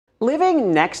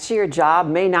Living next to your job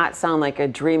may not sound like a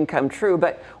dream come true,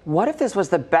 but what if this was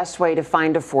the best way to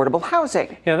find affordable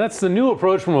housing? Yeah, that's the new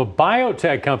approach from a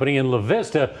biotech company in La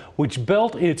Vista, which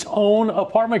built its own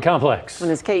apartment complex. And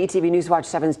as KETV News Watch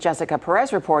 7's Jessica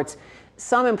Perez reports,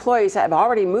 some employees have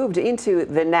already moved into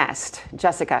the nest.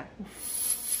 Jessica.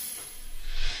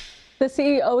 The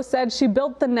CEO said she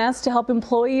built the nest to help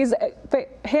employees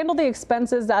handle the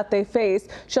expenses that they face.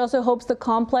 She also hopes the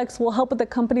complex will help with the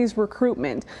company's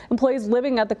recruitment. Employees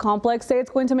living at the complex say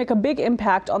it's going to make a big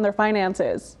impact on their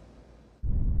finances.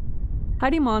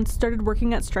 Heidi Mons started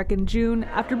working at Streck in June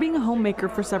after being a homemaker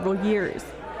for several years.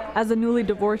 As a newly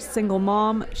divorced single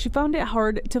mom, she found it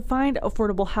hard to find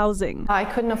affordable housing. I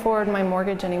couldn't afford my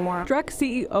mortgage anymore. Streck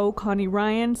CEO Connie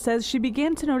Ryan says she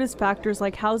began to notice factors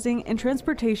like housing and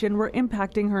transportation were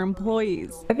impacting her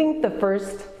employees. I think the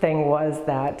first thing was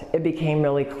that it became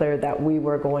really clear that we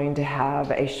were going to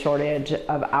have a shortage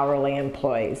of hourly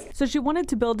employees. So she wanted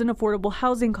to build an affordable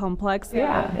housing complex.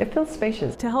 Yeah, it feels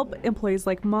spacious. To help employees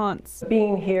like Mons.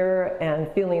 Being here and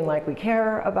feeling like we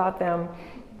care about them,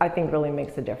 I think really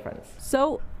makes a difference.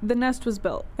 So the nest was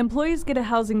built. Employees get a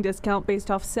housing discount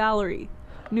based off salary.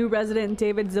 New resident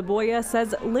David Zaboya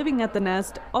says living at the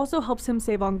nest also helps him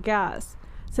save on gas,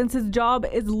 since his job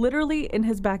is literally in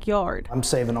his backyard. I'm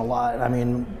saving a lot. I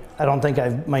mean, I don't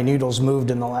think my needles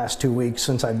moved in the last 2 weeks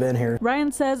since I've been here.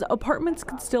 Ryan says apartments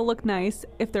can still look nice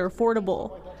if they're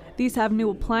affordable. These have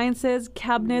new appliances,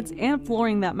 cabinets, and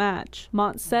flooring that match.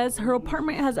 Mont says her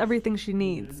apartment has everything she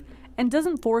needs and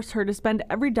doesn't force her to spend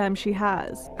every dime she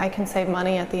has. I can save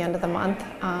money at the end of the month.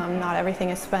 Not everything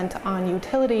is spent on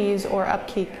utilities or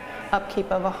upkeep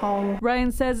of a home.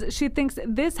 Ryan says she thinks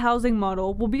this housing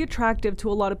model will be attractive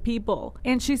to a lot of people,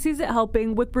 and she sees it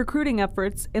helping with recruiting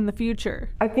efforts in the future.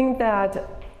 I think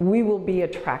that we will be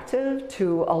attractive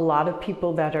to a lot of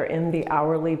people that are in the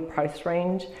hourly price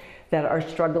range, that are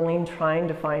struggling trying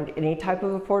to find any type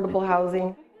of affordable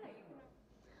housing.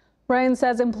 Ryan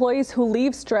says employees who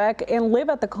leave Streck and live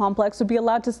at the complex would be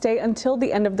allowed to stay until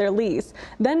the end of their lease,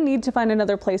 then need to find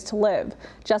another place to live.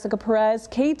 Jessica Perez,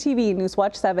 KTV News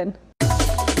Watch 7.